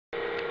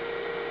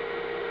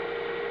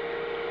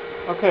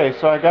Okay,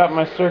 so I got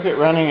my circuit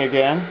running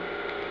again.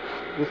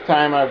 This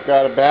time I've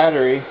got a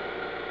battery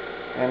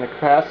and a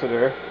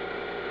capacitor.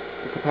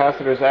 The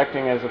capacitor is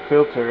acting as a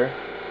filter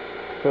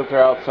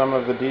out some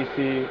of the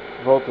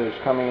DC voltage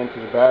coming into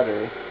the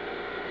battery.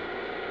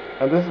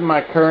 And this is my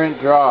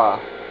current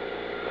draw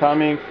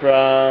coming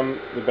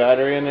from the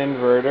battery and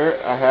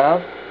inverter. I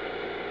have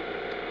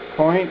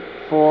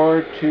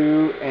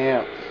 0.42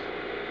 amps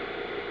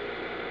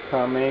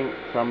coming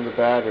from the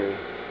battery.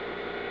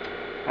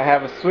 I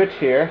have a switch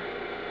here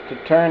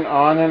to turn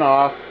on and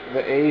off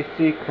the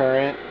AC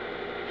current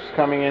which is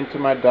coming into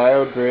my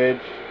diode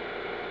bridge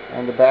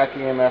and the back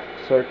EMF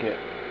circuit.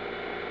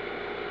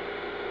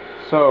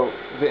 So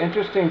the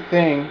interesting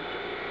thing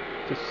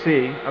to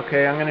see,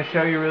 okay, I'm going to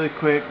show you really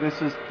quick. This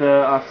is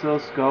the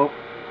oscilloscope.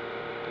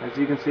 As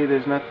you can see,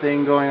 there's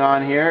nothing going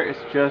on here. It's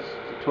just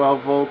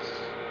 12 volts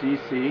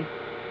DC.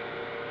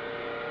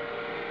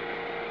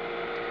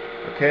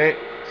 Okay,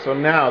 so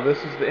now this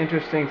is the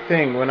interesting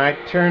thing. When I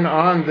turn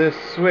on this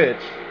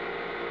switch,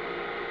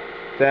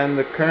 then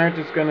the current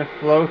is going to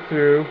flow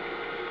through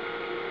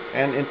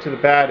and into the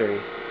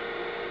battery.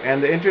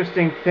 And the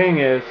interesting thing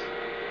is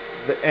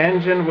the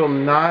engine will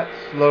not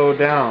slow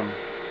down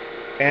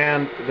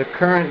and the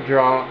current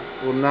draw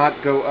will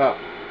not go up.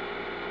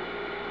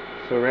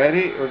 So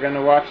ready? We're going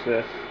to watch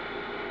this.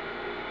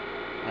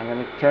 I'm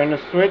going to turn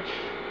the switch.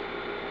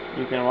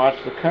 You can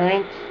watch the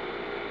current.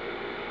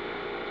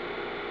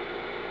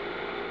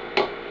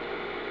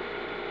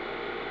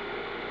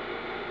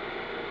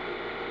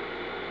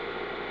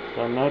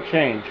 So no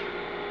change.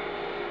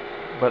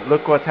 But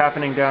look what's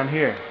happening down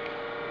here.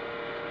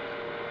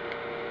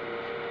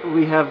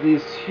 We have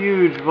these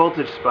huge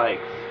voltage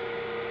spikes.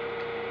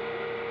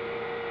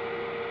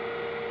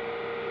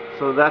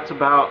 So that's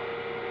about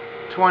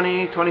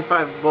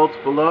 20-25 volts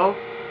below,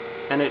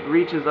 and it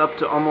reaches up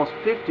to almost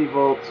 50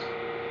 volts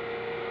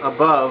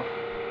above.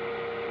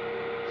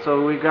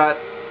 So we got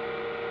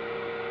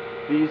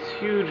these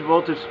huge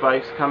voltage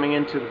spikes coming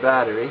into the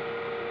battery.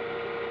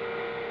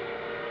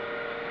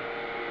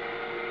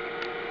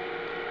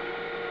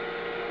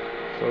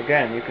 So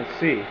again, you can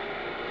see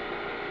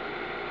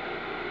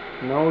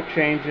no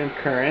change in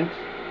current.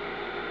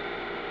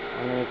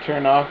 I'm going to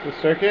turn off the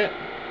circuit.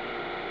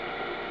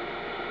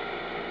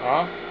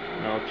 Off.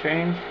 No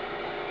change.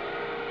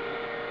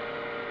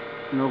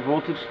 No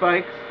voltage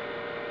spikes.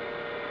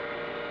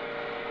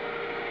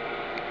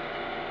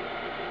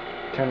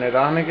 Turn it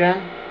on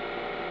again.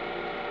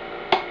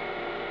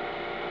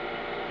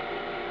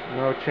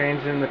 No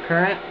change in the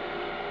current.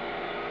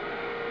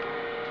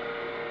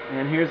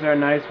 And here's our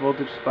nice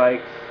voltage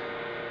spikes,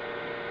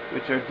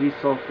 which are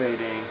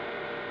desulfating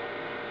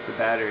the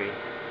battery.